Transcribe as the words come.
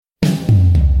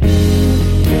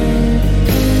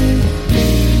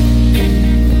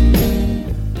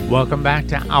Welcome back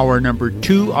to hour number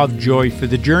 2 of Joy for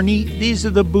the Journey. These are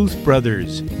the Booth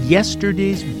Brothers,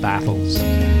 Yesterday's Battles.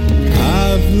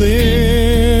 I've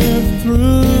lived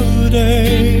through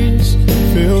days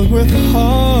filled with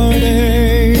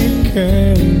heartache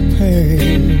and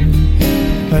pain,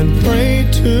 and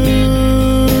prayed to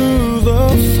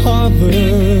the Father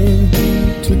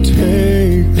to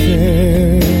take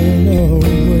them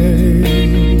away.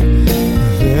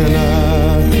 Then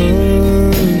I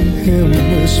heard Him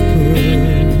whisper,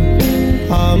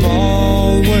 I'm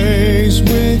always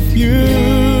with you.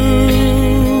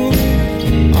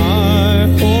 I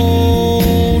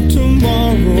hold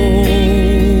tomorrow.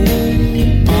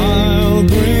 I'll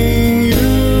bring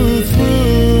you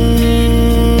through.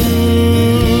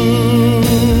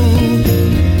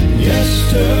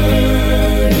 Yesterday's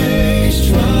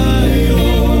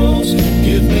trials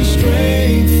give me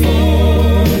strength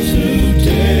for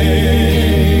today,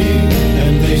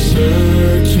 and they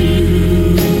serve to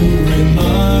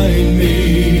remind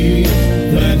me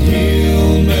that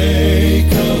He'll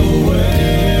make a way.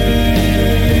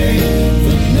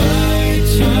 The night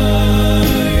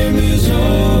time is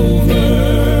over,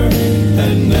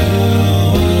 and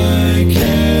now I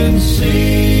can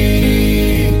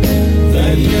see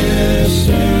that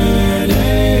yesterday's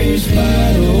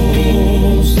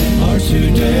battles are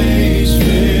today's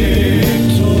victory.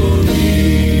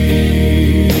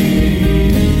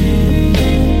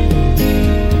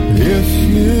 If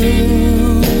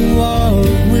you are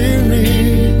weary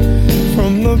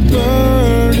from the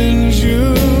burdens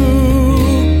you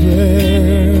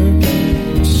bear,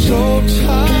 so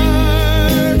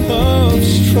tired of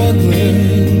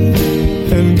struggling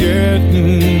and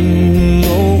getting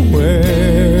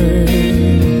nowhere,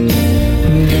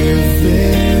 give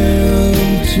them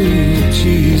to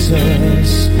Jesus.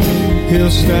 He'll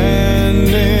stand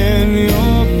in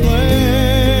your place.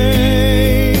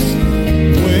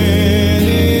 When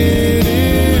it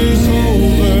is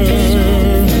over,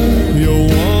 you'll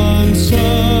once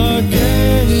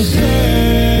again say,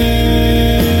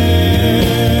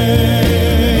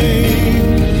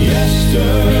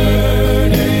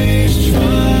 yesterday's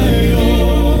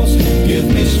trials give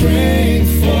me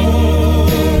strength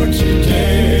for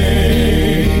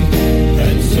today,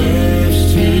 and serves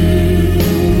to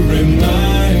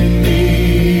remind me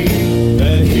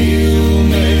that He'll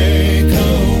make a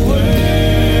way.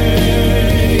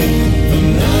 The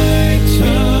night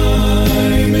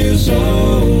time is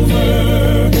over,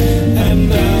 and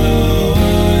now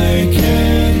I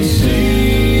can see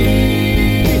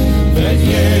that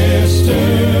yesterday's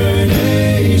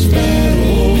battles,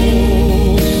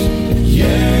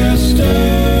 yesterday's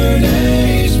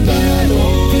battles,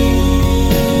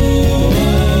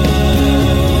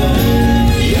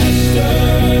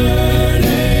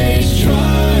 yesterday's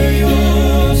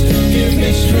trials give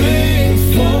me strength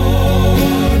for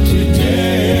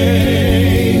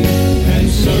today, and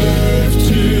serve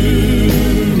to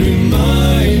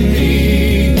remind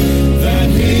me that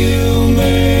He'll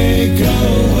make a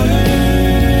way.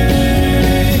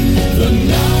 The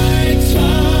night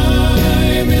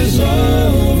time is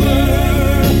over,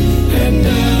 and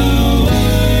now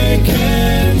I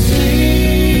can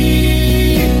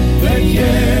see that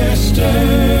yesterday's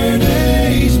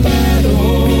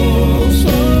battles,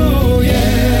 oh,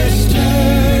 yesterday's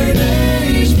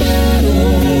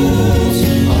battles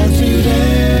are today's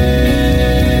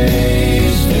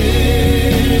victory.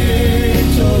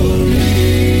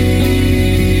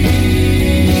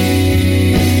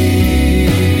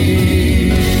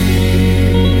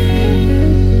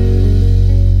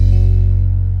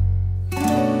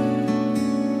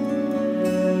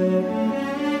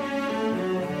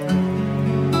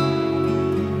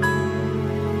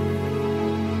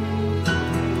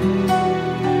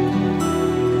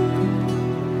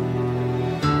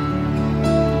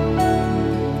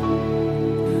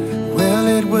 Well,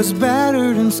 it was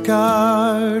battered and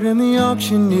scarred, and the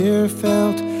auctioneer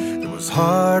felt it was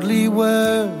hardly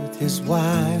worth his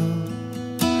while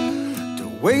to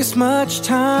waste much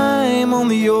time on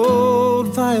the old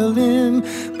violin,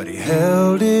 but he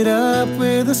held it up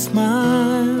with a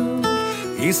smile.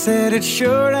 He said, it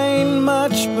sure ain't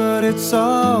much, but it's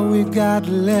all we've got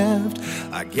left.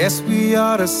 I guess we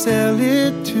ought to sell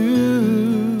it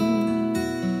too.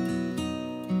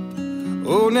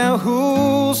 Oh, now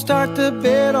who'll start the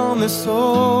bid on this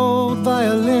old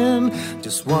violin?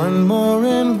 Just one more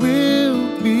and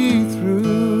we'll be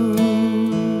through.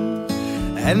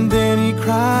 And then he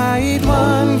cried,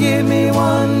 one, give me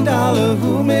 $1,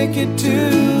 who'll make it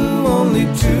two? Only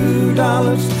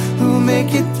 $2, who'll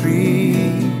make it three?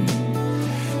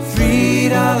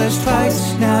 $3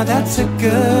 twice, now that's a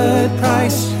good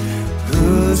price. Who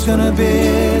who's gonna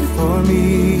bid for me?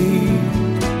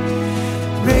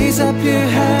 Raise up your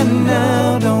hand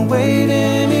now, don't wait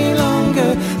any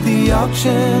longer. The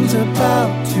auction's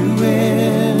about to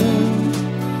end.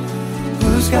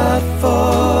 Who's got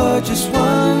for just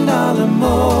 $1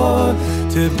 more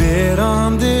to bid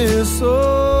on this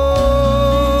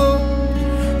old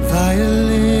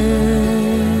violin?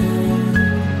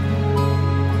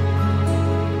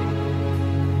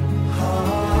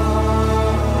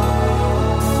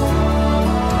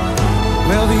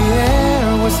 Well, the air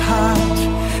was hot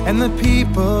and the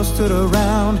people stood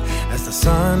around as the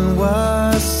sun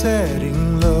was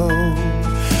setting low.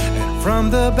 And from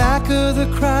the back of the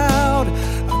crowd,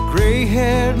 a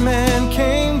gray-haired man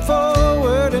came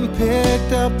forward and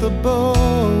picked up the bow.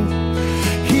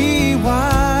 He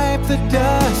wiped the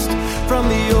dust from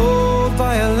the old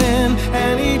violin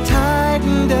and he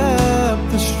tightened up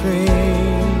the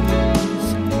strings.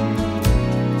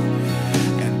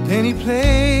 And then he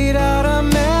played out a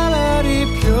melody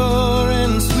pure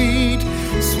and sweet,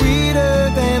 sweeter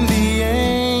than the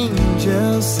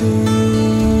angels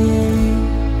sing.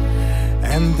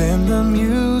 And then the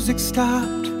music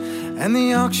stopped and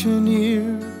the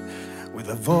auctioneer, with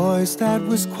a voice that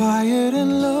was quiet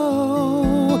and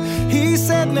low, he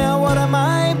said, now what am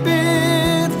I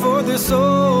bid for this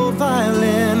old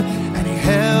violin? And he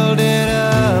held it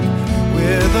up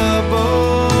with a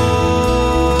bow.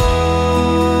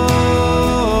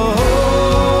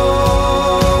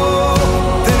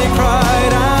 Then he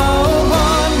cried out,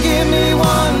 one, give me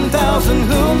 1,000,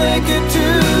 who'll make it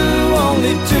two?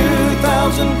 Only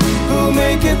 2,000, who'll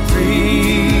make it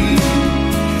three?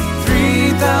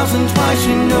 3,000 twice,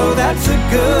 you know that's a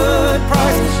good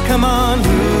price. Come on,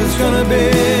 who's gonna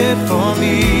bid for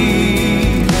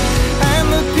me? And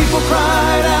the people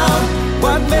cried out,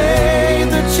 what made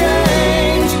the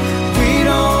change? We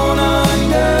don't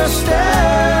understand.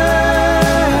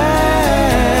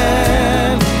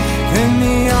 Then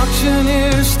the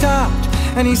auctioneer stopped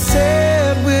and he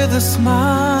said with a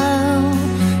smile,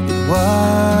 it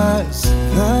was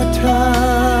the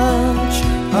touch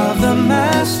of the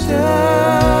master's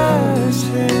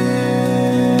hand.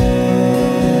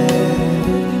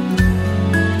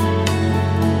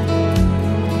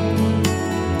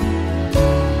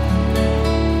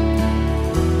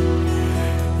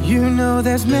 You know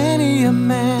there's many a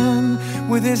man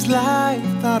with his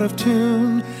life out of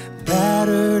tune,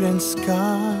 battered and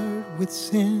scarred with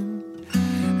sin,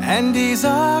 and he's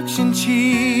auctioned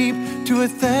cheap to a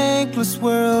thankless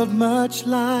world, much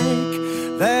like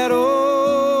that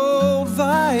old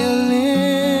violin.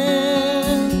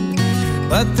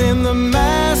 But then the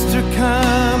master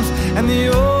comes and the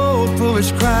old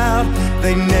foolish crowd,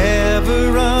 they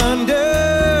never understand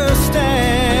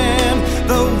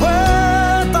the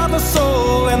worth of a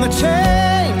soul and the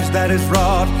change that is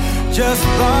wrought just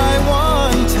by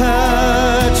one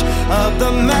touch of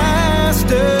the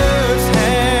master's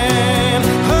hand.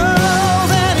 Oh,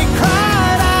 then he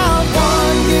cried out,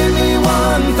 one, give me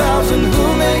 1,000,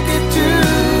 who'll make it two?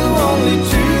 Only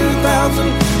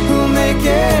 2,000, who'll make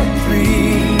it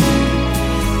three?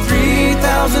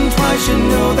 3,000 twice, you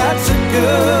know that's a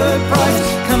good price.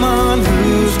 Come on,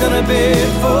 who's gonna bid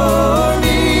for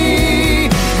me?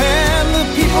 And the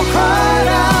people cried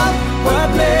out, what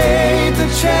made the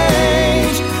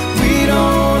change? We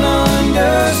don't understand.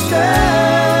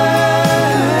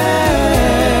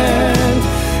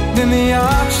 Then the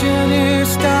auctioneer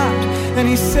stopped and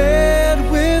he said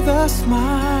with a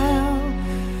smile,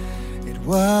 it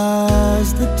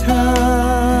was the touch.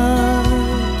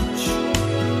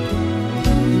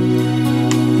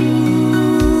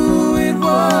 Ooh, it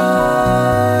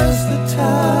was the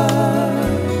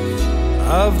touch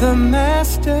of the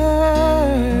master's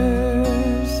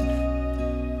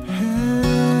hand.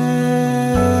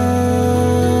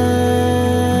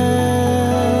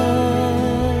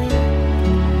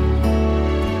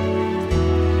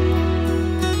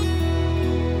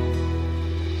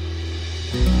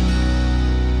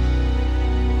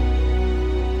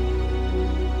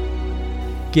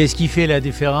 Qu'est-ce qui fait la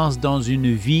différence dans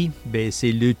une vie?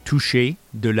 C'est le toucher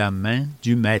de la main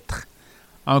du maître.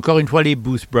 Encore une fois, les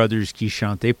Booth Brothers qui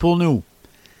chantaient pour nous.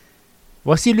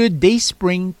 Voici le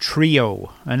Dayspring Trio,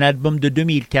 un album de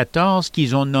 2014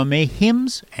 qu'ils ont nommé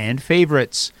Hymns and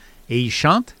Favorites. Et ils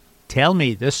chantent Tell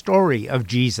Me the Story of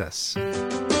Jesus.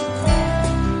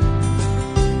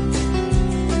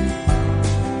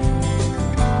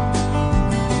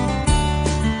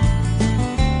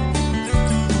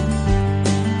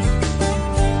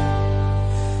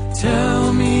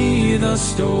 Tell me the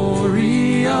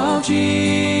story of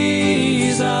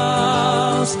Jesus.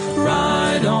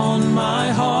 Write on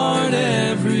my heart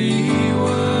every word.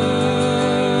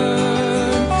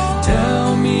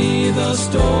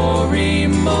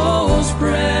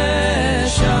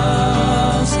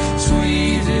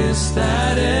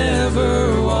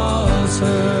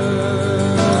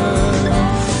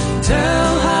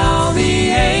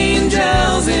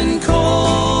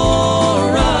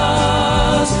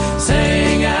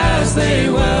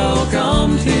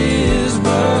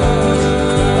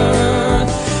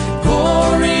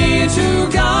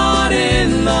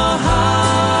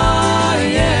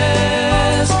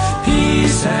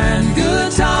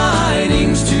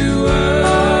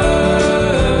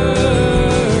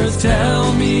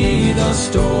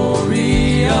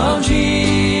 story of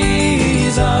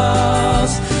Jesus,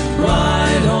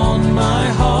 write on my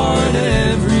heart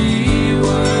every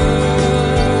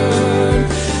word.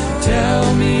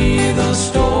 Tell me the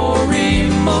story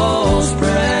most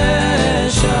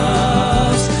precious,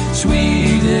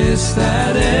 sweetest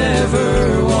that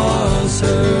ever was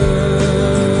heard.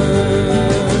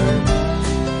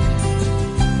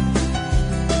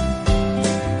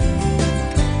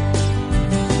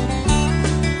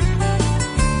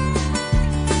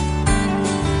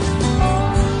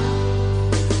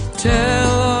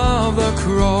 Tell of the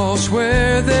cross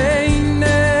where they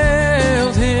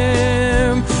nailed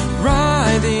him,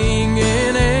 writhing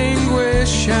in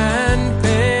anguish and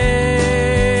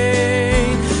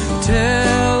pain.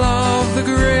 Tell of the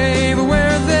grave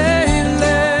where they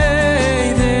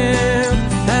laid him,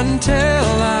 and tell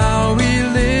how he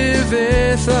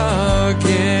liveth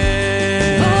again.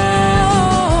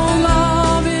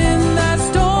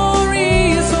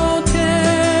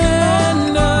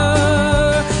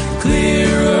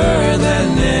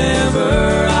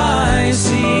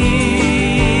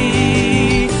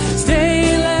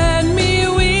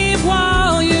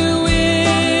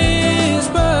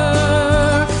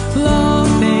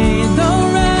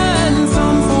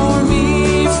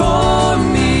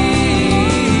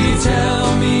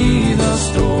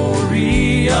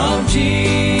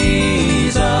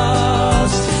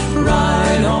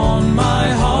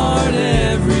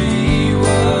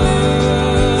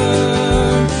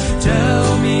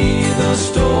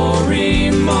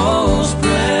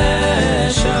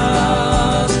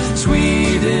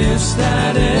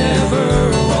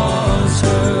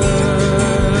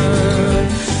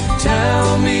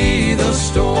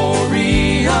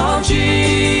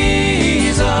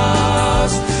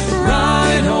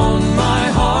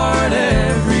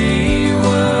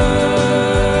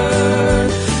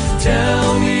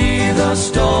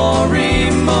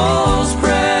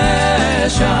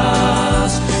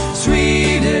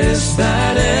 Sweetest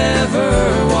that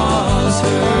ever was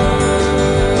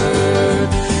heard,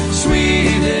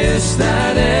 sweetest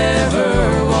that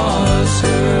ever was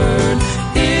heard,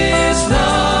 is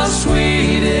the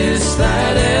sweetest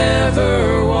that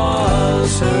ever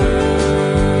was heard.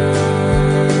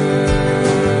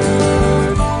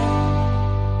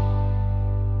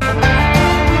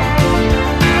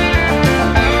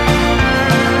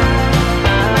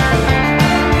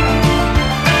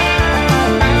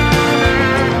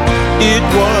 It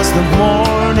was the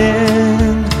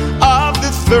morning of the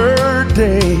third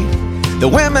day. The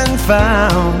women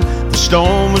found the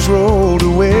stone was rolled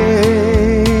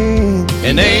away.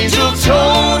 An angel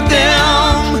told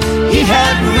them he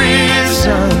had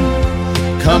risen.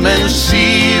 Come and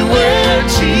see where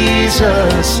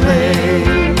Jesus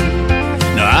lay.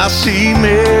 Now I see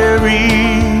Mary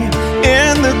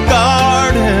in the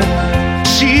garden.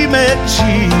 She met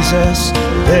Jesus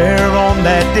there on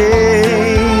that day.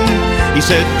 He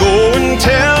said, go and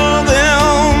tell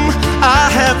them I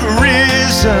have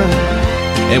risen.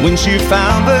 And when she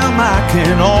found them, I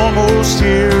can almost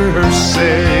hear her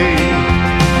say,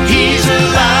 he's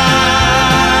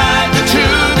alive, the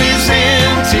tomb is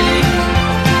empty,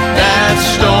 that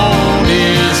stone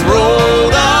is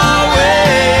rolled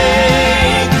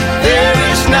away. There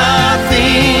is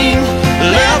nothing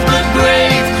left but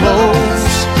grave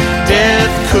clothes.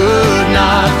 Death could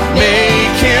not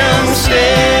make him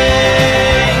stay.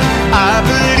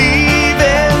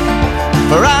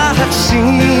 For I have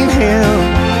seen him,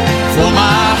 for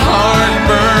my heart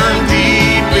burned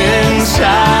deep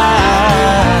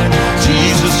inside.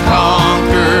 Jesus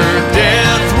conquered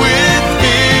death with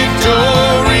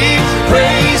victory.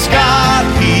 Praise God,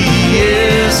 he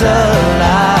is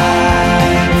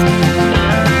alive.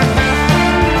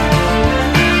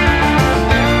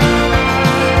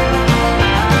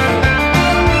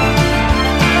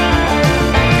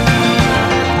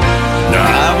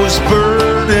 Now I was burdened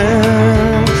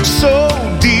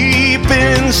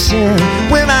sin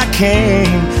when I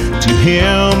came to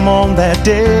him on that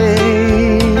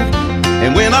day.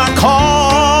 And when I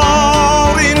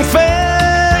called in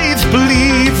faith,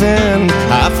 believing,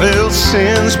 I felt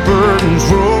sin's burdens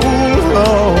roll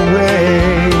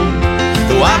away.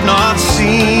 Though I've not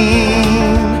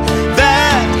seen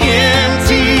that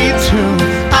empty tomb,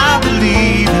 I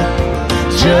believe it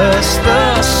just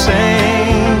the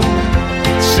same.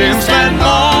 Since that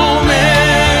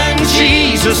moment,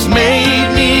 Jesus made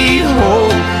me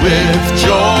whole. With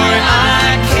joy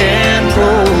I can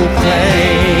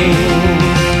proclaim,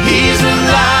 he's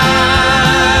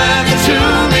alive, the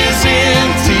tomb is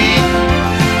empty,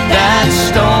 that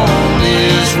stone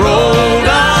is rolled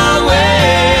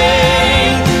away.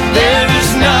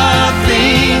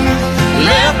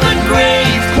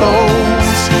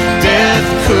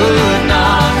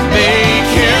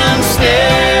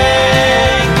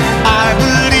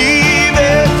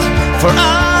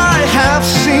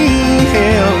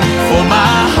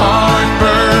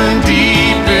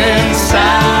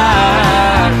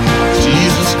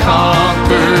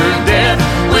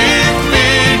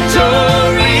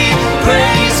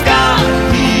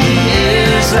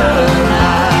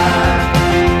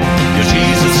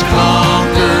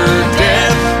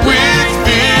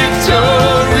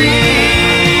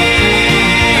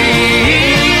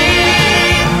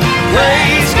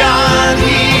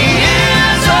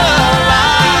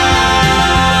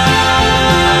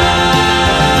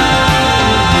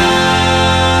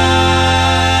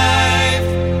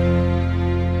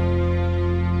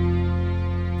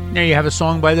 There you have a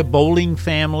song by the Bowling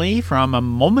Family from a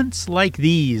Moments Like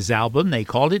These album. They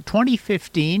called it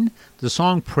 2015. The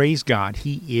song Praise God,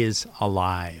 He Is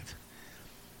Alive.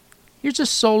 Here's a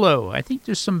solo. I think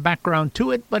there's some background to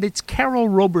it, but it's Carol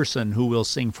Roberson who will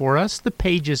sing for us The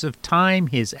Pages of Time,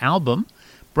 his album,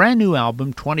 brand new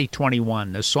album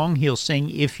 2021. The song he'll sing,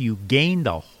 If You Gain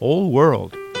the Whole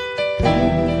World.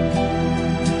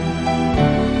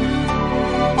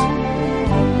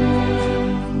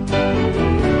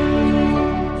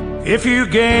 If you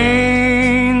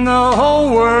gain the whole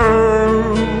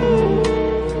world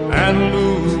and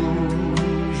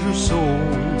lose your soul,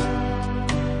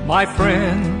 my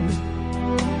friend,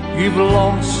 you've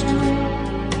lost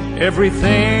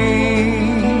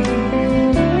everything.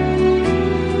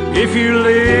 If you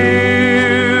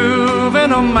live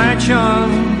in a mansion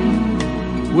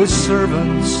with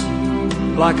servants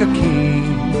like a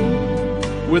king,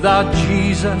 without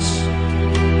Jesus,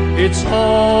 it's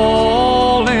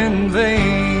all in vain.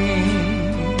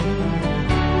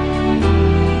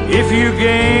 If you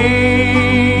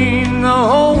gain the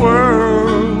whole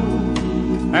world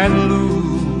and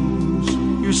lose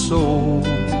your soul,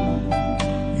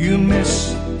 you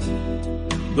miss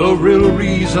the real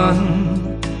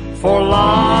reason for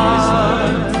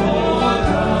life.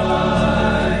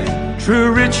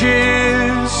 True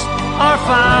riches are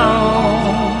found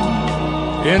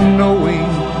in knowing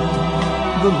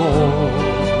the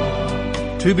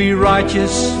Lord, to be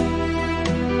righteous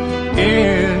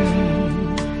in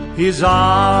His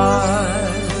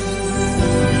eyes.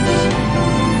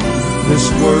 This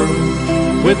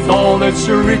world, with all its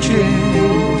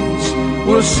riches,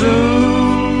 will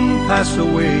soon pass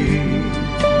away.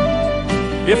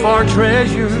 If our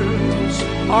treasures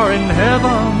are in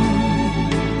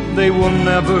heaven, they will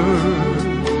never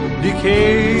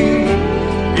decay.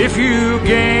 If you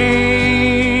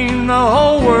gain the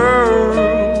whole world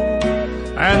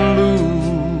and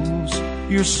lose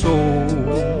your soul,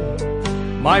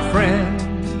 my friend,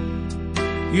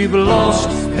 you've lost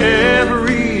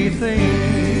everything.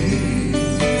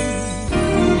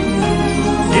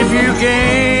 If you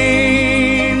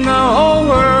gain the whole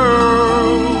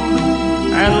world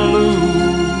and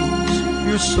lose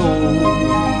your soul,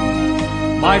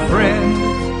 my friend,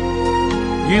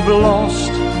 you've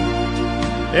lost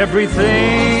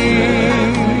everything.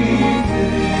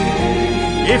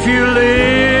 If you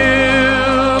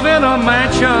live in a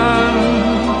mansion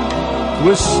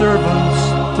with servants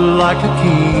like a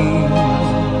king,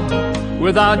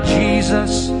 without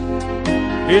Jesus,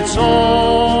 it's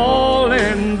all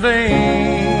in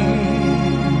vain.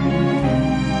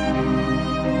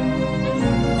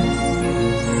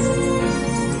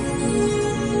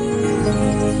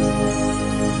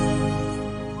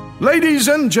 Ladies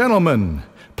and gentlemen,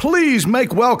 please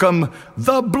make welcome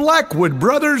the Blackwood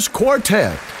Brothers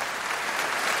Quartet.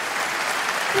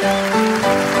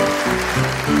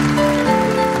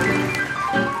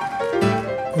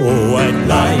 Oh, I'd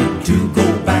like to go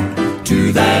back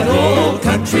to that old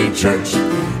country church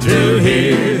to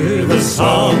hear the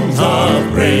songs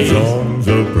of praise. Songs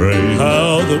of praise.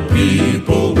 How the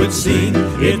people would sing,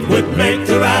 it would make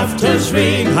the rafters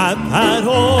ring at that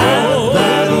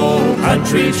old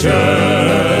country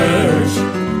church.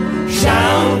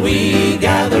 Shall we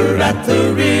gather at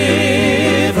the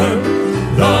river,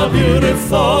 the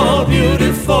beautiful,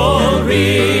 beautiful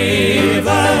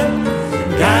river?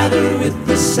 Gather with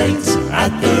the saints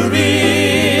at the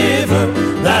river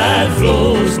that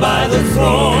flows by the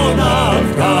throne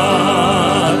of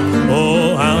God.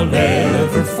 Oh, I'll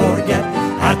never forget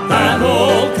at that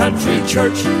old country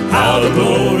church how the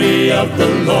glory of the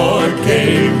Lord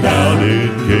came down.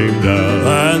 It came down.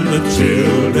 And the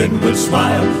children would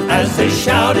smile as they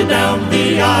shouted down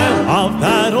the aisle of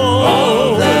that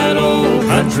old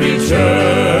country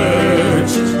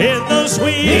church. In the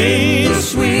sweet,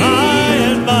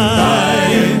 by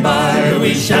and by,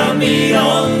 we shall meet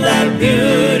on that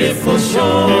beautiful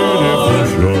shore.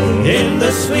 In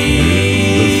the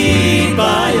sweet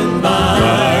by and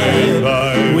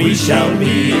by, we shall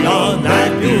meet on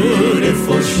that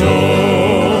beautiful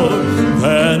shore.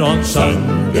 Then on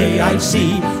Sunday I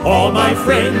see all my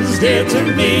friends dear to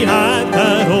me at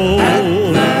that old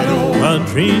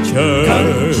country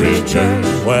church.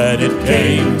 When it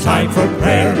came time for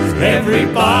prayer,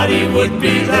 everybody would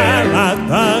be there at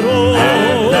that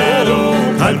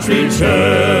old country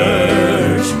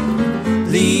church.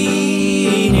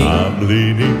 I'm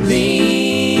leaning,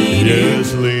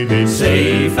 yes, leaning,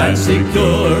 safe and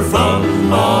secure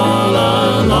from all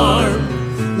alarm.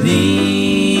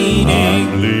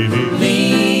 I'm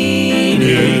leaning,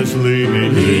 yes,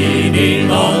 leaning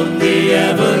on the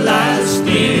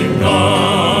everlasting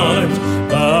arms.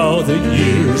 Thou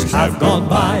gone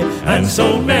by, and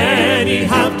so many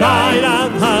have died at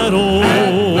that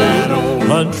old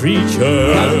country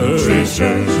church.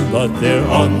 But they're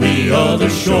on the other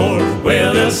shore,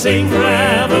 where they'll sing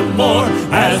forevermore,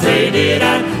 as they did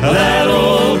at that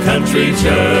old country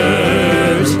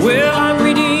church. Well, I'm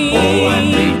redeemed, oh, I'm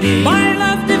redeemed by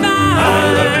love divine,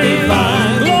 by love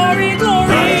divine. Glory, glory,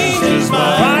 Christ is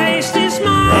mine, Christ is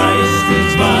mine, Christ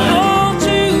is mine. All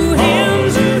to Him, all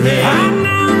to Him. I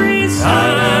now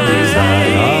reside.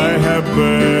 I have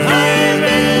been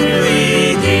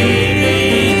redeemed.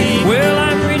 Well,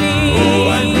 I'm redeemed,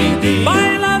 oh, I'm redeemed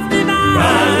by love divine,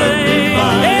 by love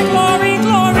divine. Hey, glory,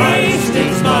 glory, Christ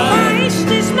is mine, Christ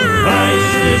is mine,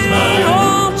 Christ is mine.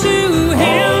 All to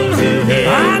Him, all to Him.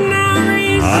 I now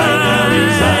reside. I now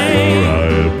reside.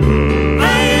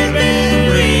 I have been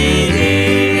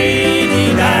redeemed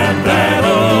at that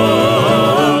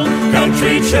old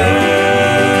country church.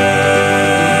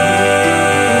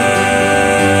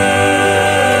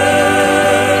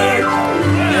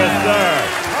 Yes, sir.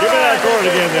 Give me that chord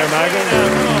again there, Michael.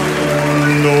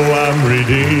 Oh, I'm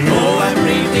redeemed. Oh, I'm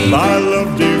redeemed By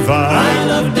love divine. by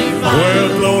love divine. Well,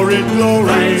 glory, glory.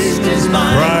 Christ is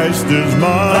mine, Christ is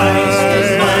mine. Christ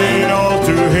is mine. All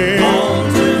to Him. all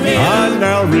to Him. I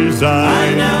now reside.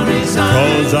 I now reside.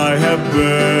 'Cause I have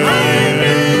been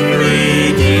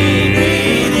redeemed.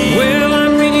 Well,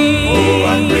 I'm redeemed, Oh,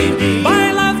 I'm redeemed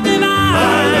by love divine,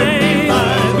 by love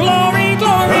divine. Glory,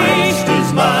 glory, Christ is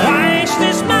mine, Christ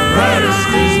is mine, Christ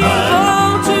is mine.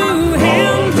 All to Him,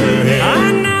 all to Him.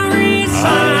 I now reside.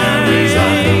 I now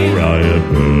reside. I have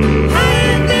been. I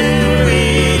have been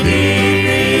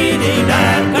redeemed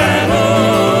at that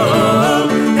old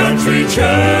country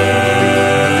church.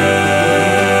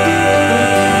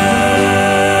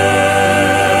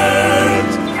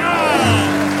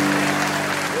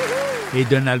 Et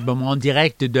d'un album en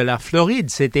direct de la Floride,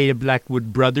 c'était les Blackwood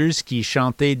Brothers qui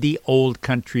chantaient The Old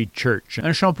Country Church,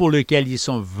 un chant pour lequel ils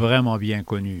sont vraiment bien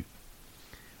connus.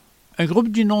 Un groupe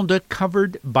du nom de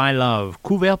Covered by Love,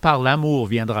 couvert par l'amour,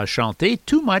 viendra chanter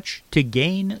Too Much to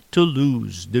Gain to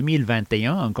Lose,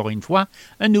 2021, encore une fois,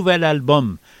 un nouvel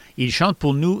album. Ils chantent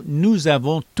pour nous « Nous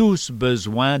avons tous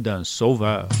besoin d'un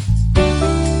sauveur ».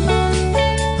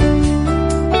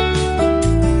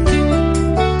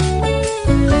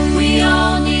 We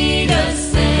all need a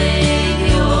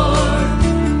Savior,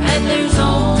 and there's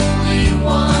only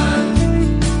one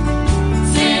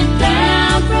sent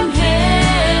down from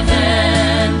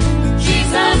heaven,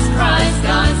 Jesus Christ,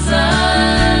 God's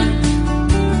Son.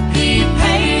 He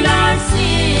paid our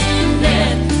sin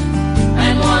debt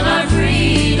and won our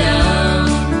freedom.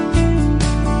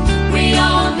 We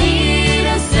all need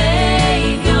a Savior.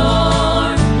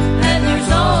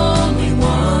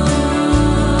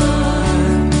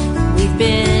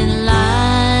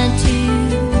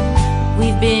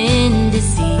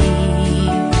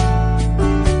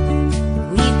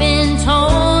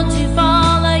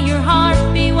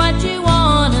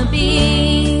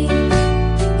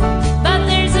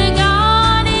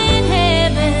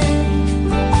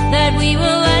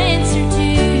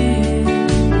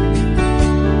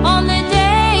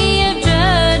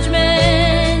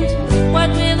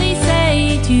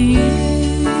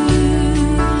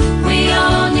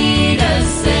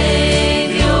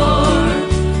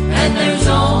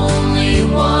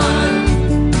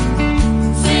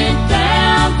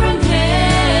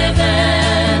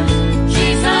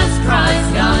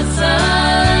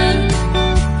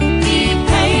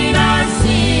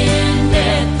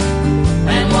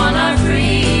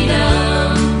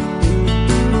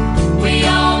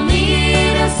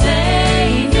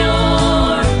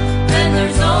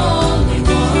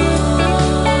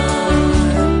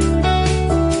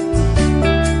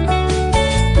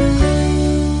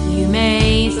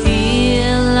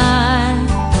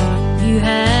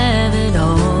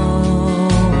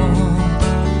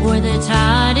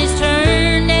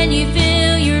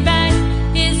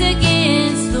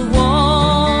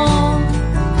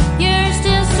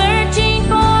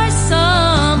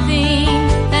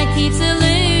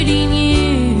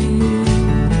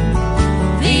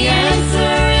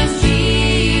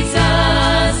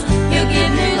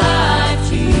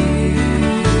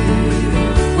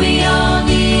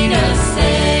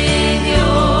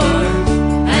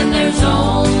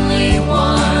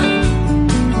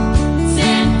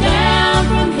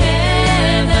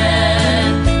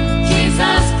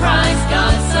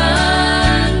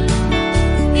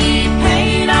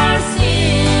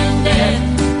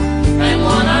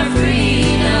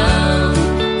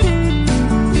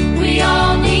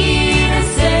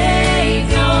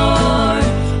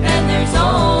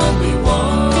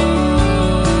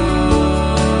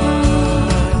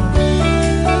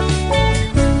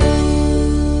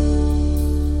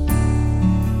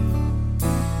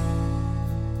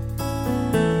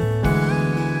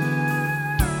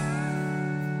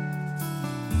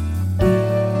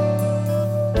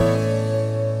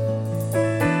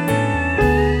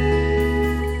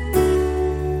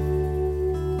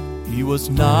 was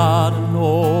not an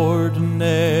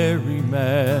ordinary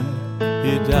man.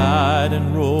 He died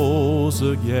and rose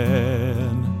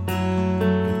again.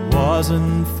 It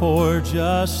wasn't for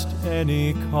just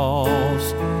any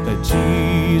cause that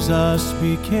Jesus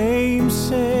became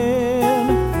sin.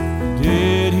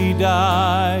 Did he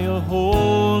die a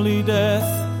holy death,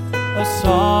 a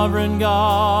sovereign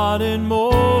God in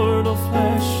mortal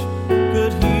flesh?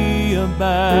 Could he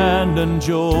abandon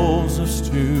Joseph's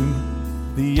tomb?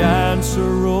 The answer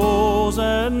rose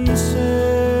and said,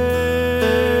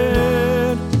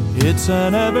 it's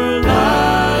an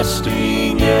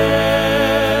everlasting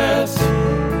yes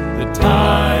that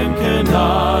time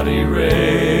cannot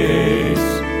erase.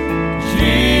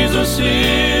 Jesus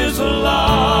is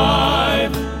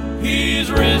alive, he's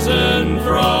risen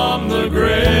from the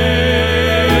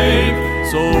grave.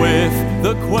 So if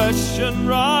the question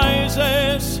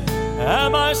rises,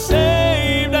 am I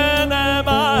saved and am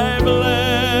I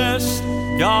blessed?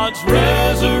 God's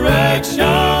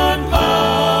resurrection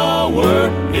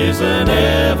power is an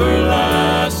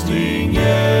everlasting yes.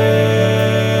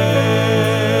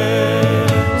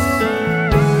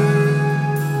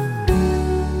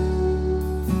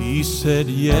 He said,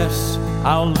 yes,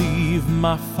 I'll leave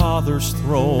my Father's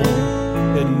throne,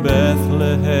 in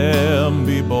Bethlehem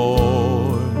be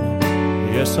born.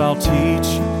 Yes, I'll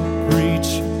teach,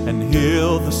 preach, and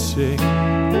heal the sick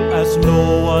as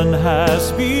no one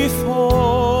has before.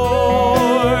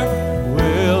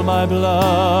 Will my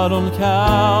blood on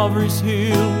Calvary's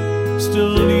hill still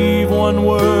leave one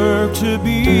work to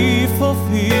be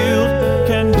fulfilled?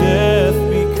 Can death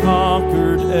be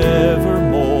conquered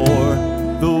evermore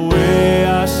the way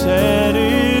I said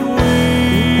it will?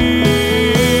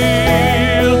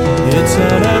 It's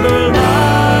an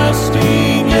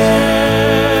everlasting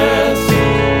yes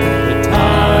that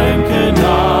time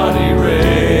cannot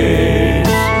erase.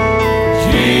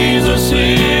 Jesus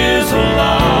is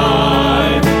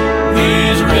alive,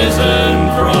 he's risen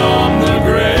from the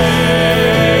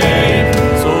grave.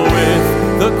 So if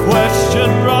the question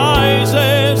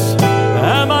rises,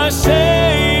 am I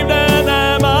saved and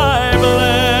am I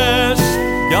blessed?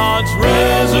 God's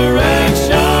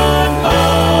resurrection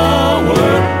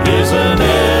power is an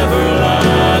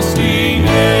everlasting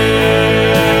yes.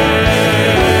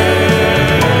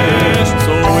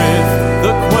 So if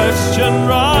the question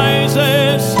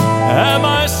rises, am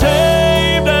I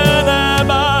saved and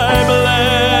am I blessed?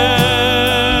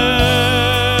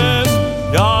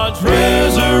 God's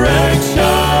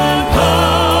resurrection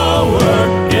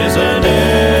power is an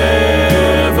everlasting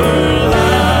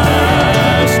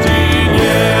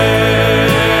yes.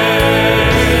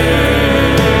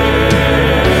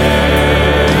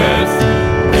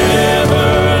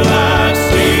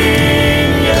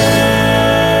 Everlasting yes.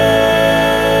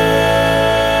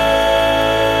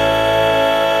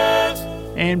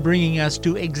 And bringing us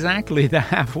to exactly the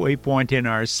halfway point in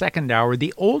our second hour,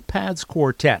 the Old Paths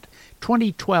Quartet,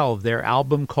 2012, their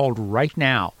album called Right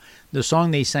Now. The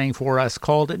song they sang for us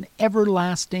called An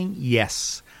Everlasting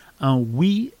Yes, un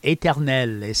oui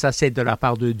éternel. Et ça, c'est de la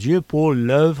part de Dieu pour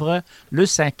l'œuvre, le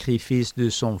sacrifice de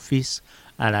son Fils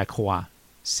à la croix.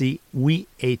 C'est oui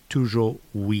et toujours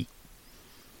oui.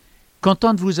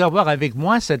 Content de vous avoir avec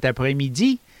moi cet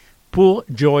après-midi pour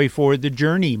Joy for the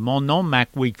Journey. Mon nom, Mac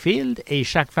Wakefield, et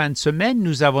chaque fin de semaine,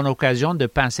 nous avons l'occasion de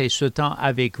passer ce temps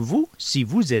avec vous, si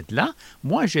vous êtes là.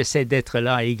 Moi, j'essaie d'être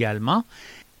là également.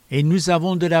 Et nous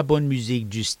avons de la bonne musique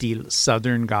du style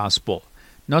Southern Gospel.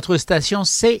 Notre station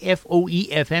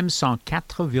CFOI-FM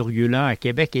 104,1 à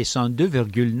Québec et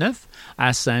 102,9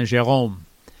 à Saint-Jérôme.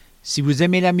 Si vous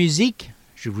aimez la musique,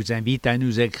 je vous invite à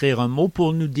nous écrire un mot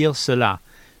pour nous dire cela.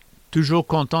 Toujours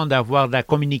content d'avoir de la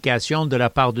communication de la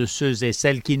part de ceux et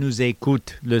celles qui nous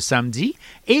écoutent le samedi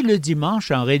et le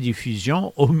dimanche en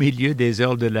rediffusion au milieu des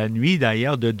heures de la nuit,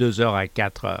 d'ailleurs de 2h à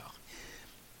 4h.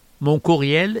 Mon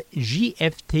courriel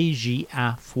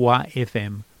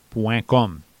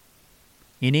jftj@foifm.com.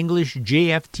 In English,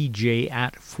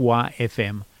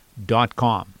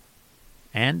 jftj@foifm.com.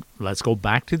 And let's go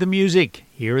back to the music.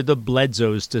 Here are the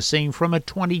Bledsoes to sing from a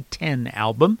 2010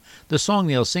 album. The song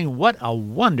they'll sing, What a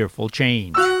Wonderful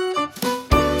Change.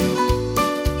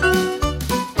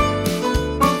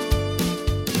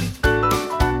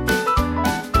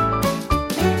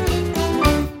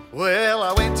 Well,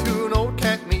 I went to an old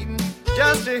camp meeting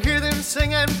just to hear them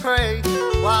sing and pray.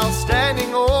 While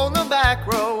standing on the back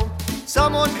row,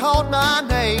 someone called my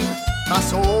name. My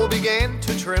soul began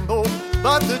to tremble,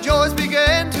 but the joys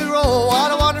began to roll.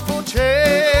 What a wonderful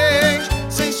change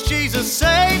since Jesus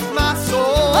saved my soul.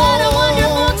 What a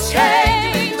wonderful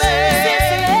change Change me.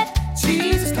 since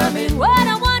Jesus come in. What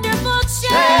a wonderful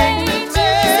change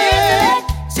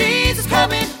since Jesus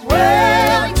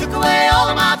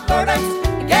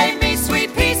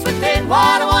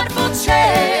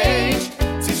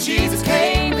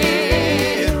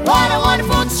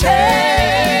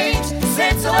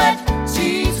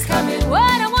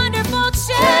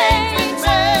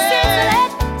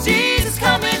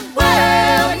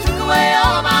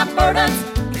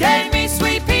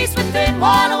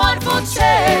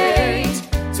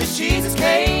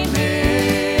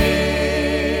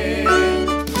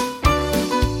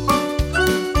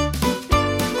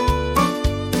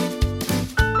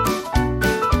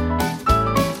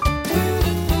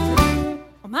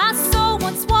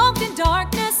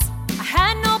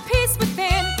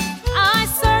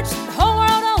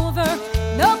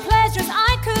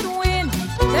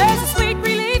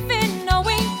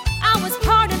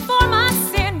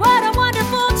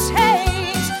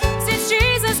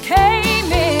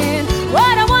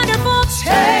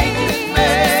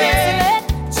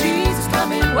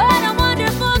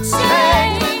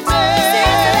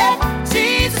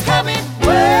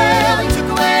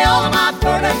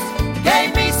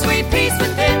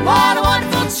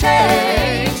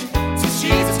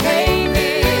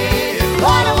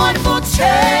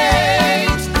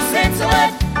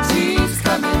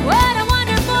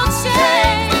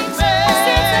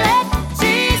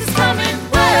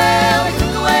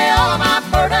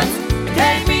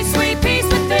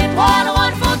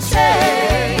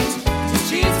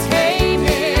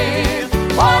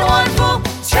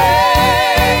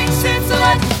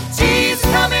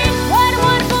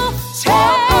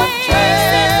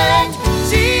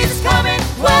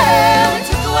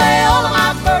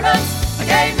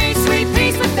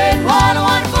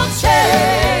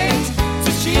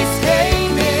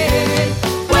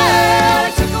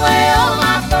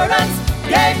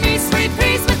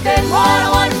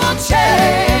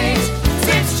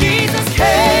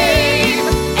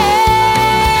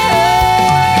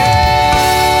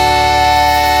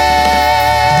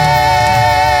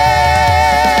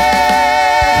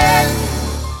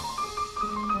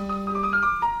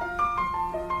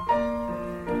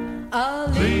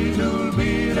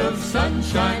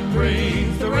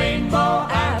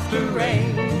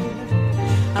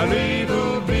A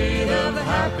little bit of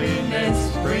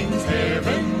happiness brings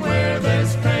heaven where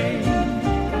there's pain.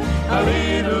 A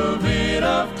little bit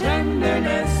of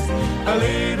tenderness, a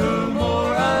little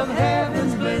more of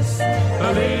heaven's bliss.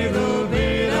 A little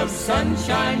bit of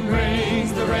sunshine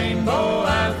brings the rainbow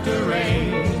after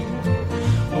rain.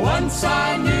 Once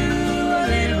I knew a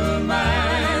little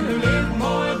man who lived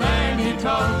more than he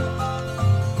taught.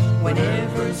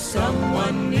 Whenever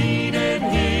someone needed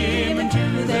him,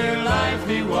 into their life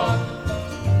he walked.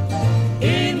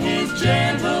 In his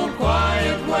gentle,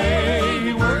 quiet way,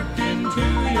 he worked into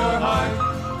your heart.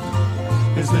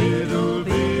 His little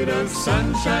bit of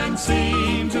sunshine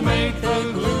seemed to make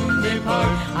the gloom depart.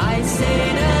 I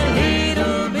said a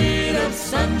little bit of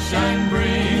sunshine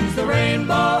brings the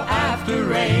rainbow after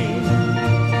rain.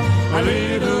 A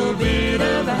little bit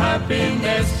of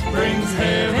happiness brings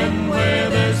heaven where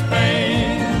there's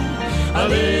pain. A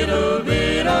little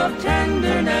bit of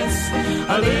tenderness,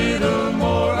 a little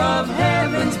more of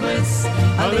heaven's bliss.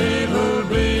 A little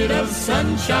bit of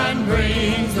sunshine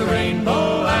brings the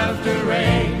rainbow after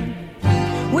rain.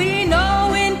 We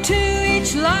know into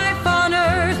each life on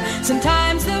earth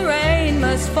sometimes the rain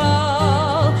must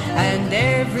fall, and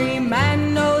every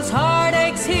man knows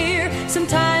heartaches here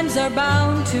sometimes are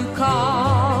bound to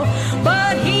call.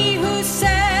 But he who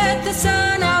set the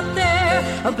sun out there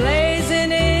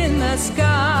a-blazing in the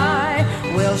sky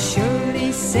will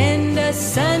surely send a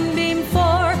sunbeam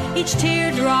for each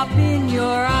teardrop in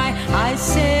your eye. I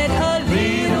said a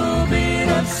little bit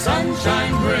of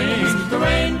sunshine brings the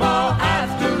rainbow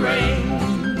after rain.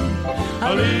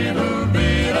 A little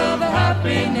bit of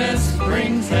happiness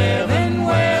brings heaven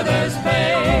where there's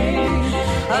pain.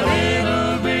 A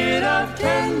little bit of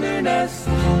tenderness,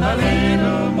 a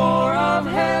little more of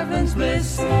heaven's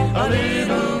bliss. A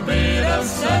little bit of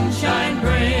sunshine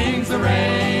brings the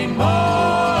rainbow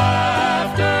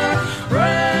after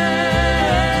rain.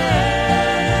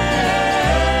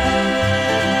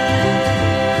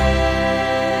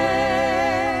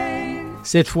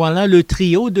 Cette fois-là, le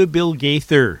trio de Bill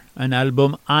Gaither, un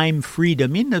album I'm Free de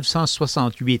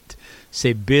 1968.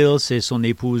 C'est Bill, c'est son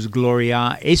épouse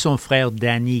Gloria et son frère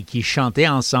Danny qui chantaient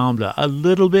ensemble A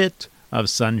Little Bit of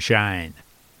Sunshine.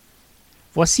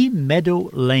 Voici Meadow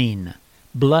Lane,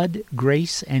 Blood,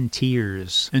 Grace and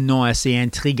Tears. Un nom assez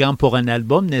intriguant pour un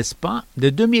album, n'est-ce pas? De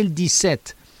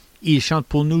 2017. Il chante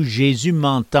pour nous Jésus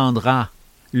m'entendra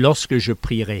lorsque je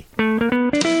prierai.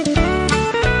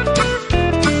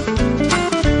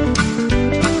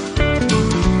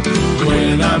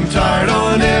 When I'm tired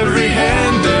on every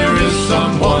hand, there is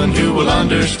someone who will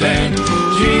understand.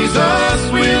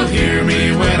 Jesus will hear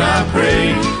me when I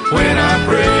pray, when I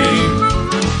pray.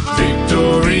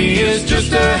 Victory is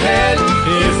just ahead,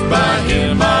 if by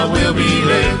him I will be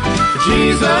led.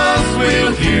 Jesus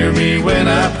will hear me when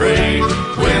I pray,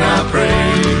 when I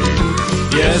pray.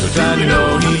 Yes, it's time to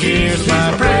know he hears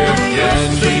my prayer.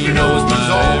 Yes, he knows my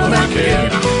all my care.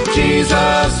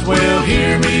 Jesus will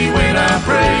hear me when I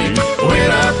pray,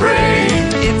 when I pray.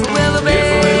 If I will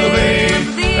obey,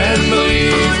 and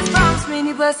believe. His promise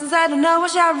many blessings I don't know I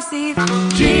shall receive.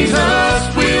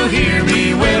 Jesus will hear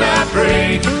me when I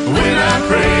pray, when I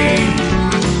pray.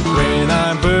 When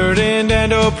I'm burdened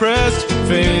and oppressed,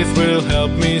 faith will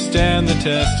help me stand the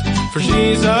test. For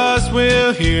Jesus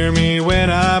will hear me when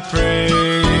I pray.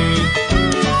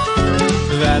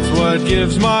 That's what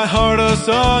gives my heart a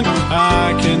song.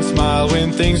 I can smile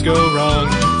when things go wrong.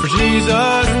 For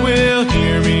Jesus will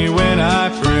hear me when I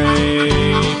pray.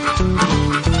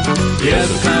 Yes,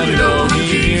 it's time to know he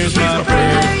hears my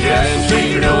prayer. Yes,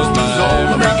 he knows all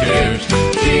of my cares.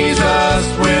 Jesus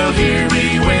will hear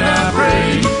me when I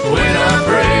pray, when I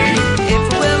pray.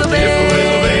 If I will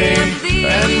obey,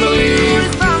 and believe.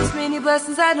 His promise many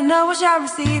blessings I don't know I shall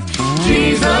receive.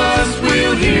 Jesus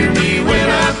will hear me when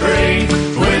I pray,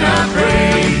 when I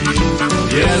pray.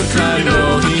 Yes, it's time to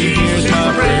know he hears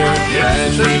my prayer.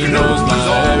 Yes, he knows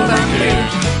all of my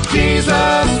cares.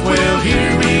 Jesus will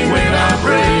hear me when I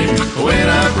pray, when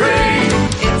I pray.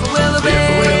 If I will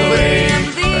obey,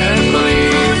 and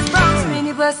believe. His promise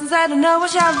many blessings I don't know I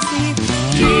shall receive.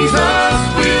 Jesus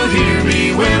will hear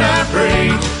me when I pray,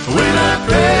 when I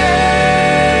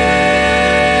pray.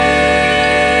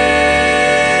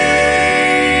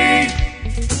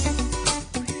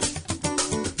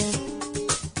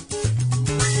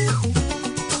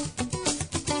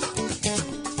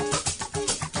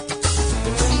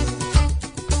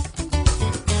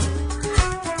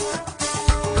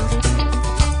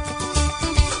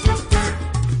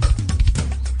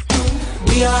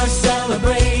 We are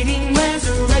celebrating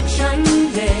Resurrection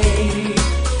Day.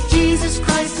 Jesus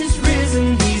Christ is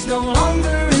risen, he's no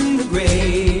longer in the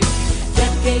grave.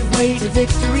 Death gave way to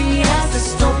victory as the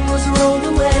stone was rolled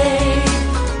away.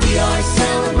 We are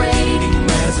celebrating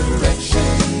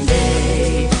Resurrection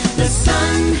Day. The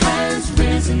sun has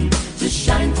risen to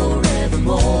shine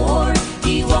forevermore.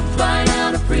 He walked right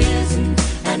out of prison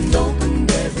and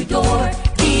opened every door.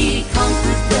 He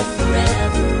conquered death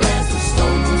forever as the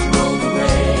stone was rolled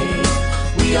away.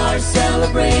 We are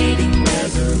celebrating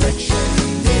Resurrection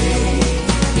Day.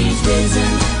 He's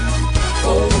risen,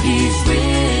 oh he's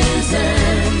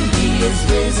risen. He is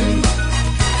risen,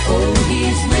 oh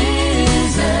he's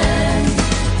risen.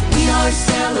 We are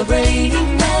celebrating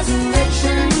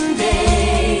Resurrection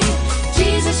Day.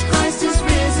 Jesus Christ is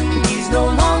risen, he's no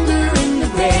longer in the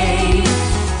grave.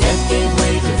 Death gave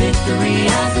way to victory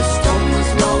as the stone was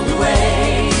rolled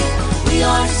away. We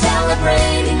are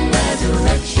celebrating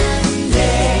Resurrection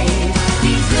Day.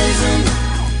 He's risen,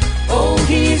 oh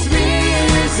he's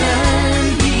risen.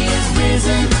 He is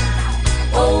risen,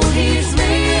 oh he's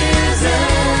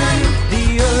risen. The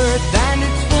earth and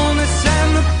its fullness and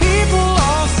the people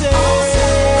all say,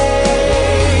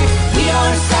 we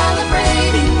are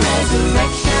celebrating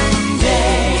Resurrection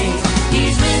Day.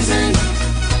 He's risen,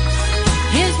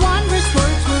 His wondrous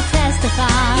works will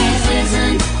testify. he's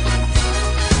risen,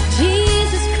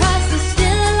 Jesus Christ is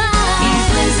still alive. he's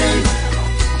risen,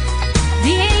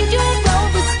 The angels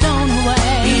rolled the stone away.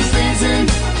 he's risen.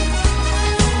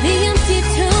 The empty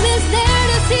tomb is there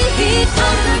to see. He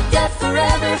conquered death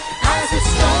forever as the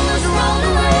stone was rolled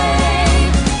away.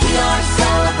 We are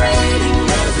celebrating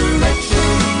Resurrection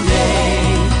Day.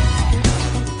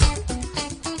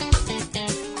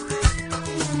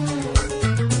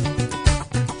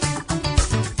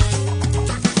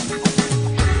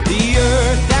 the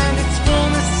earth and its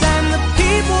fullness and the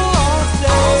people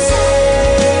all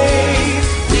say,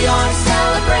 We are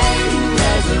celebrating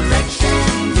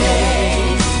Resurrection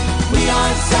Day. We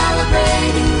are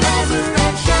celebrating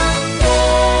Resurrection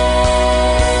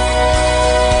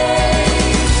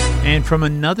Day. And from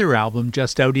another album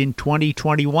just out in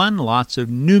 2021, lots of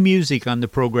new music on the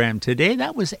program today.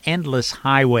 That was Endless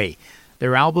Highway,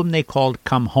 their album they called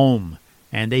Come Home,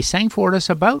 and they sang for us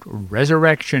about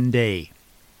Resurrection Day.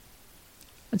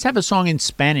 Let's have a song in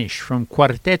Spanish from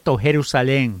Cuarteto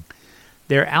Jerusalén.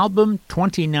 Their album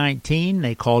 2019,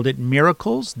 they called it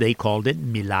Miracles, they called it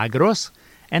Milagros,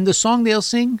 and the song they'll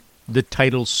sing, the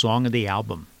title song of the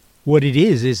album. What it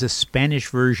is a Spanish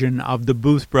version of the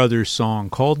Booth Brothers song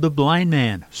called The Blind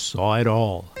Man Saw It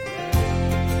All.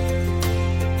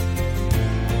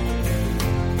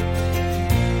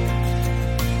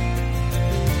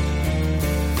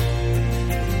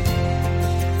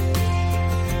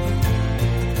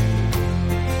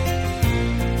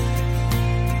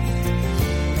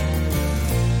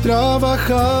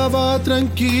 Trabajaba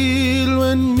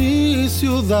tranquilo en mi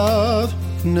ciudad,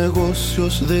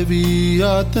 negocios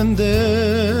debía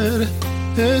atender.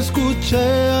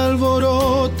 Escuché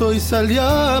alboroto y salí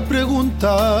a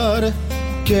preguntar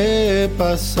qué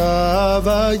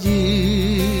pasaba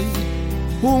allí.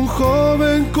 Un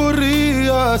joven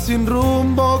corría sin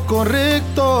rumbo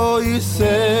correcto y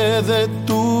se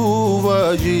detuvo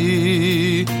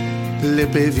allí. Le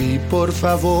pedí por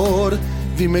favor,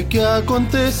 dime qué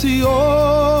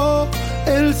aconteció.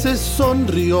 Él se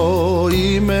sonrió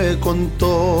y me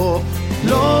contó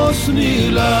los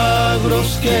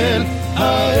milagros que él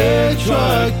ha hecho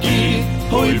aquí.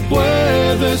 Hoy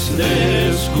puedes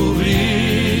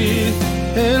descubrir.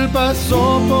 Él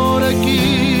pasó por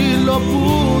aquí, lo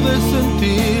pude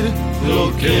sentir,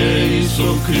 lo que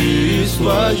hizo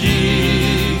Cristo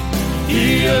allí.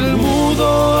 Y el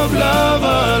mudo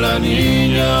hablaba, la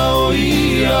niña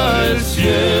oía, el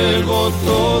ciego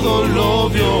todo lo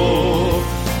vio.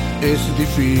 Es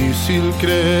difícil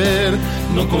creer,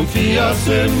 no confías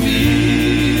en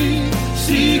mí.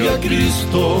 Sigue a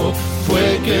Cristo,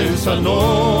 fue quien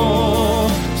sanó.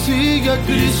 Sigue a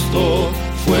Cristo,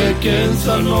 fue quien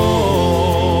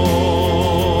sanó.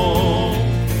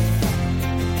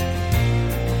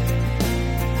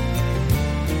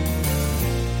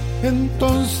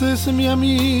 Entonces mi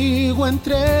amigo,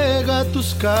 entrega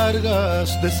tus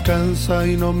cargas, descansa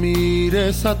y no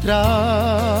mires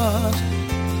atrás.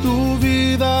 Tu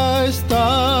vida ha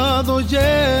estado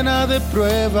llena de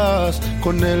pruebas,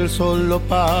 con él solo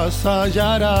paz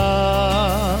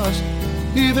hallarás.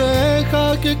 Y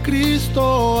deja que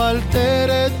Cristo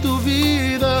altere tu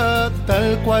vida,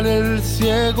 tal cual el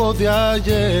ciego de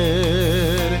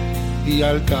ayer. Y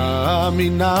al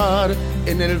caminar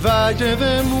en el valle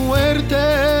de muerte,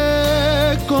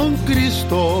 con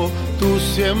Cristo tú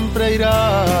siempre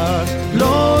irás.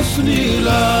 Los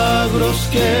milagros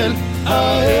que Él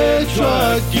ha hecho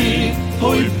aquí,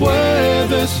 hoy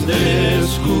puedes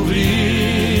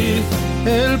descubrir.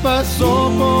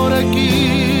 pasó por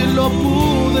aquí lo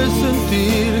pude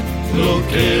sentir, lo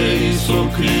que hizo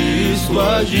Cristo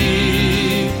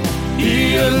allí.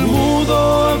 Y el mudo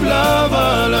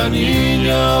hablaba, la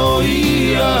niña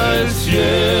oía, el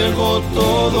ciego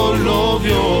todo lo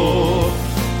vio.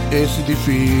 Es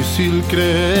difícil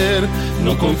creer,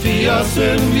 no confías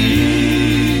en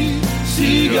mí.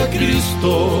 Sigue a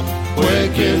Cristo,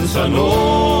 fue quien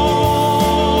sanó.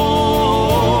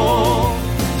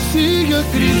 Sigue a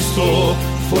Cristo,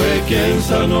 fue quien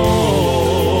sanó.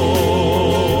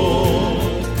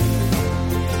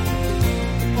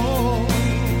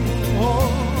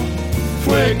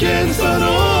 Fue quien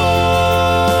sanó.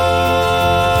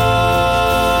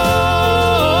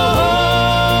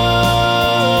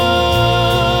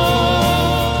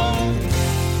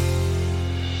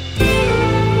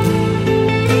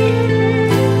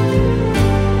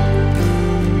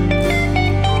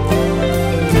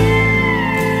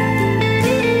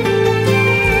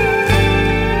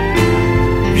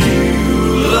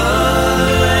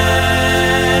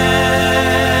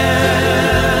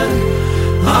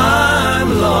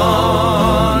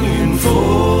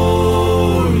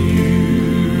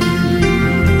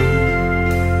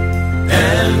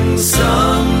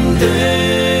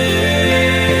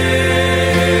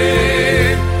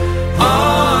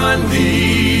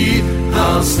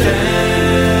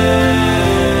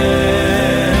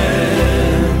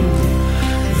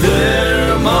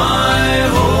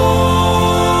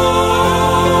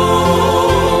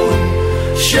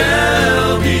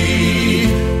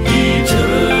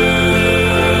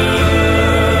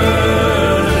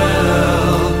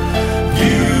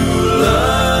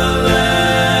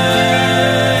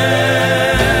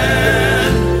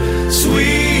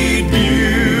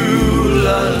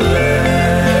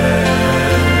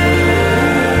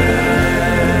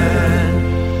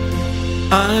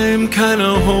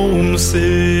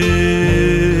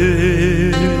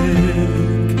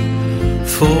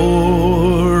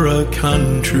 For a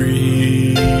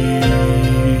country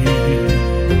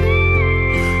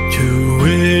to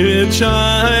which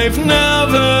I've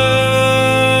never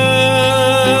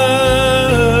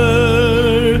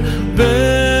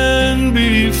been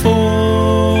before.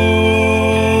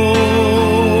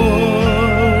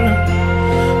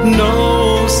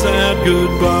 No sad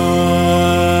goodbyes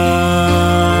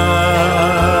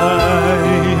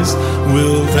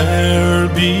will there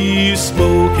be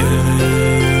spoken.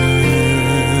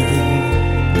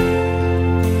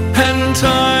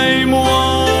 Time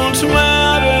won't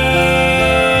matter.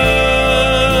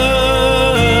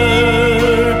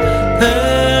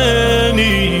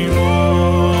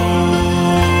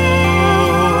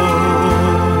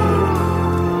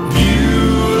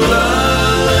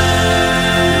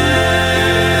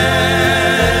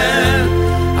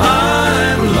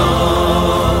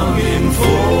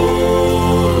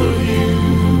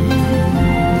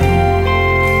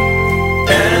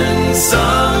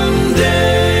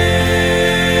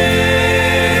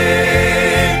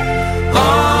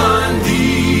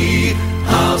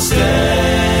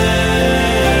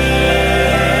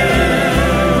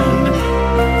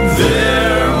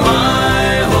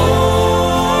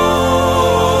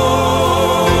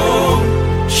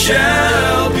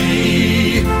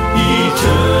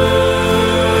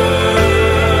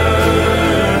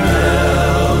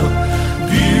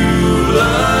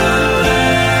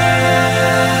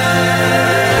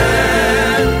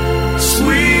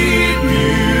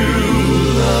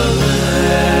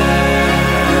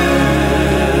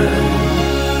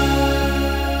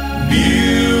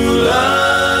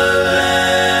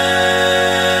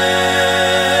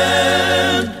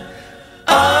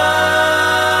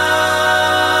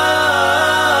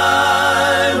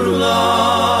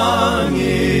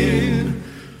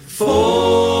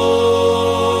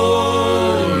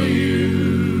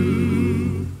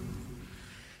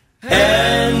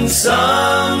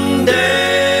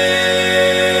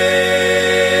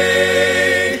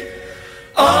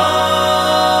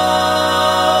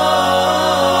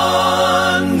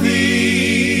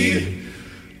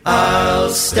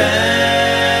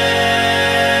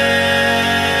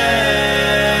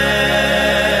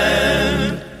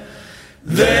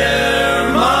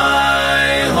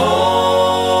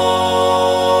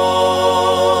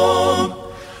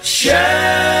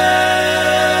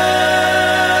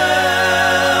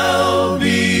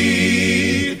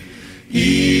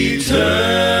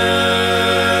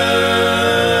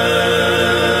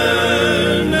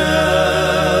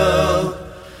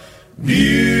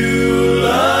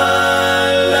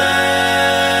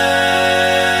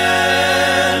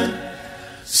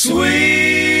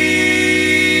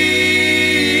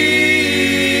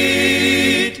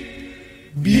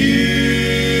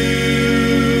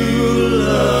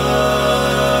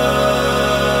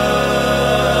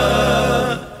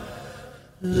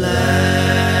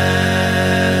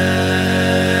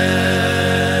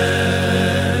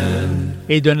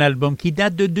 et d'un album qui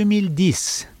date de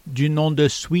 2010, du nom de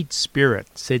Sweet Spirit.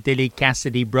 C'était les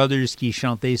Cassidy Brothers qui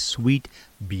chantaient Sweet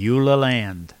Beulah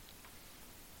Land.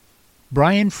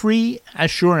 Brian Free,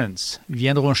 Assurance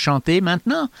viendront chanter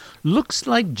maintenant Looks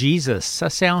Like Jesus. Ça,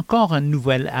 c'est encore un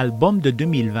nouvel album de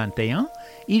 2021.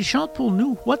 Il chante pour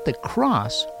nous What the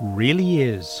Cross Really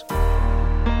Is.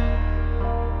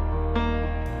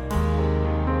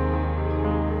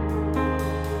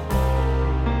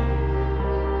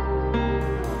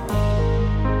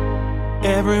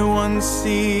 Everyone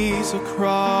sees a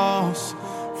cross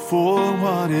for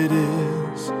what it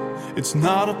is. It's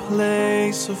not a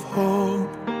place of hope,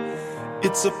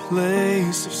 it's a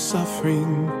place of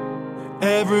suffering.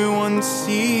 Everyone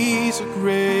sees a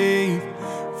grave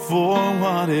for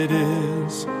what it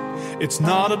is. It's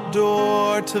not a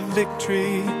door to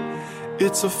victory,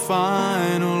 it's a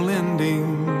final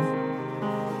ending.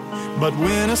 But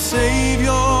when a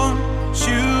Savior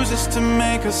chooses to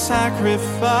make a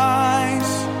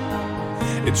sacrifice,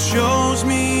 it shows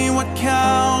me what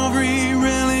Calvary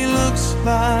really looks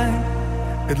like.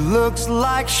 It looks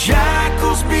like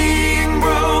shackles being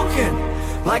broken,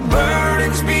 like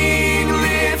burdens being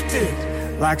lifted,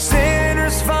 like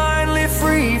sinners finally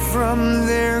free from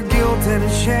their guilt and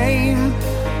shame.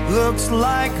 Looks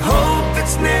like hope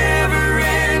that's never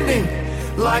ending,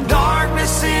 like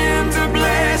darkness into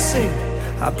blessing.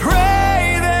 I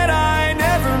pray that I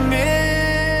never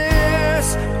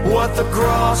miss what the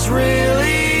cross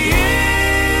really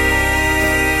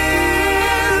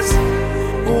is,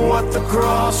 what the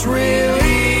cross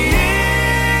really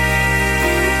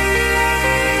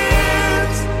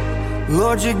is.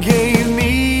 Lord, you gave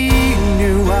me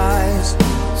new eyes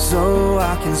so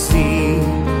I can see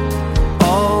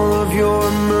all of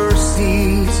your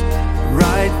mercies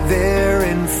right there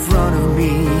in front of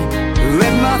me.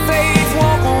 Let my faith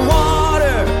walk on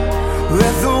water,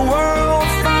 let the world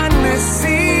finally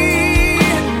see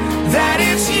that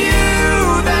it's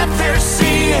you that they're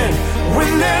seeing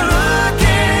when they're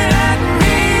looking at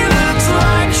me. Looks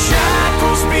like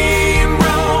shackles being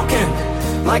broken,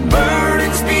 like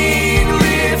burdens being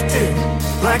lifted,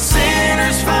 like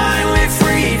sinners finally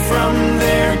free from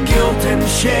their guilt and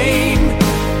shame.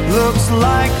 Looks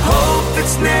like hope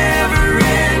that's never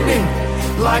ending,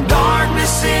 like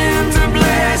darkness into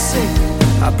blessing.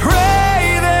 I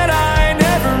pray that I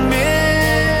never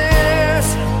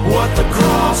miss what the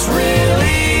cross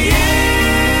really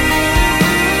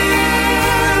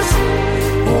is,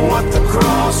 what the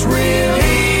cross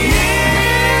really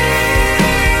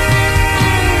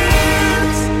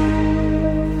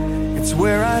is. It's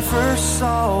where I first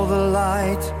saw the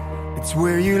light, it's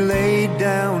where you laid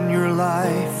down your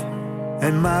life,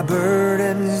 and my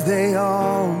burdens they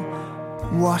all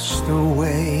washed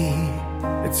away.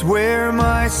 It's where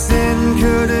my sin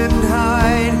couldn't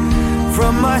hide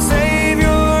from my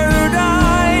Savior who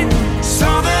died, so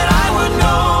that I would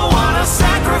know what a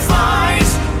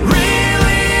sacrifice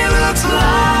really looks like.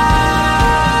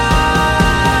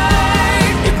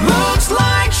 It looks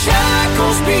like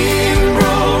shackles being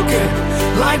broken,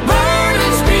 like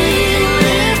burdens being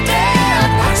lifted,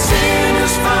 like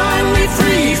sinners finally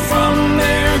free from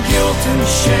their guilt and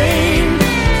shame.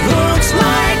 Looks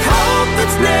like hope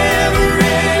that's never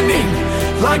ending,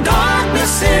 like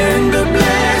darkness into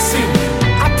blessing.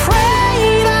 I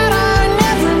pray that I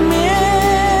never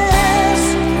miss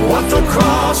what the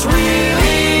cross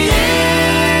really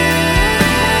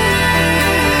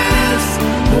is,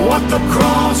 what the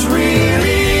cross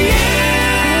really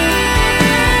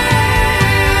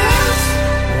is,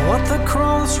 what the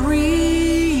cross really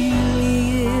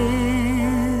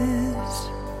is,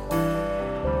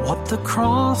 what the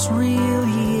cross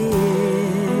really is.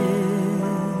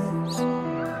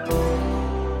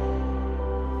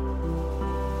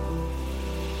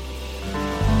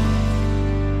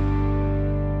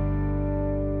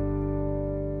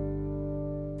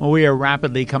 Well, we are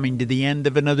rapidly coming to the end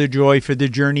of another Joy for the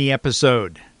Journey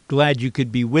episode. Glad you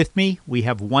could be with me. We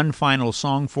have one final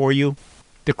song for you,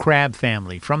 The Crab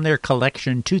Family, from their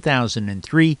collection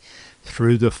 2003,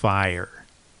 Through the Fire.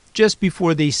 Just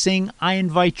before they sing, I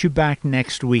invite you back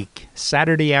next week,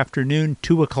 Saturday afternoon,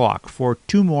 2 o'clock, for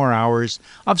 2 more hours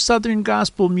of Southern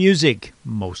gospel music,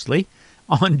 mostly,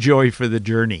 on Joy for the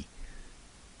Journey.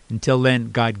 Until then,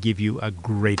 God give you a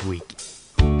great week.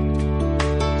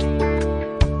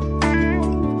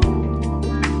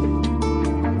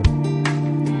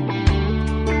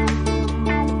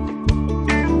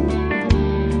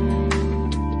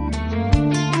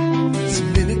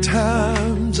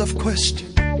 I've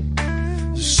questioned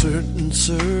certain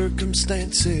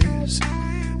circumstances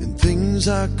and things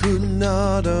I could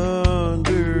not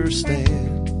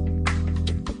understand.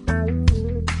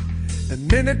 And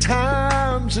many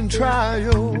times in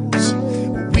trials,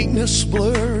 weakness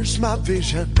blurs my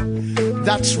vision.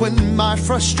 That's when my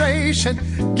frustration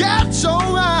gets so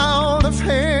out of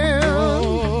hand.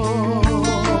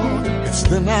 It's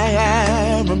then I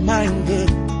am reminded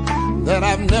that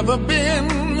I've never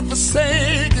been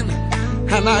forsaken,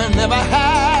 and I never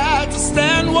had to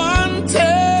stand one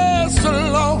test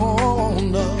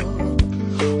alone.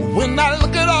 When I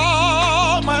look at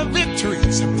all my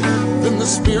victories, then the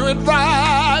Spirit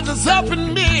rises up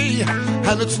in me,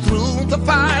 and it's through the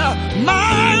fire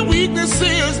my weakness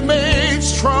is made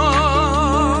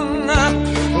strong.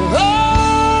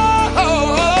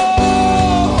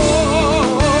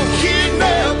 He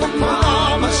never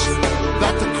promised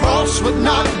that the cross would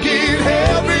not get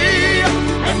heavy,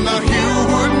 and the hill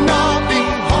would not be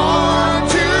hard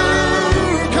to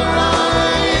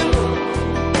climb.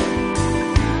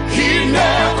 He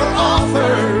never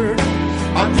offered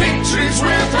our victories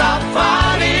without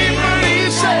fighting, but he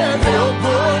said he'll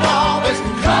put all his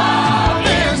come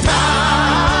in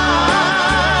time.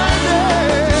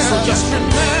 So just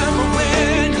remember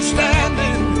when you're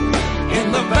standing in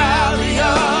the valley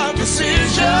of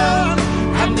decision,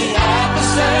 and the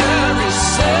adversary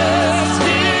says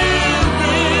he'll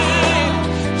win,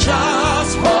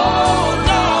 just hold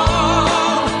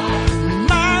on.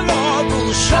 My Lord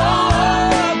will show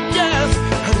up, yes,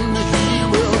 and he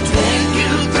will take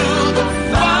you through the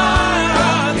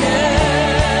fire, yes,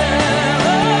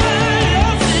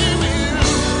 he will.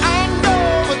 I know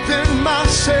within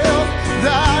myself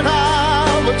that I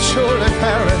would surely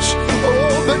perish.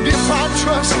 Oh, but if I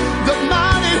trust the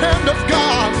mighty hand of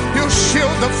God, he'll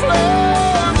shield the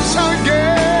flame.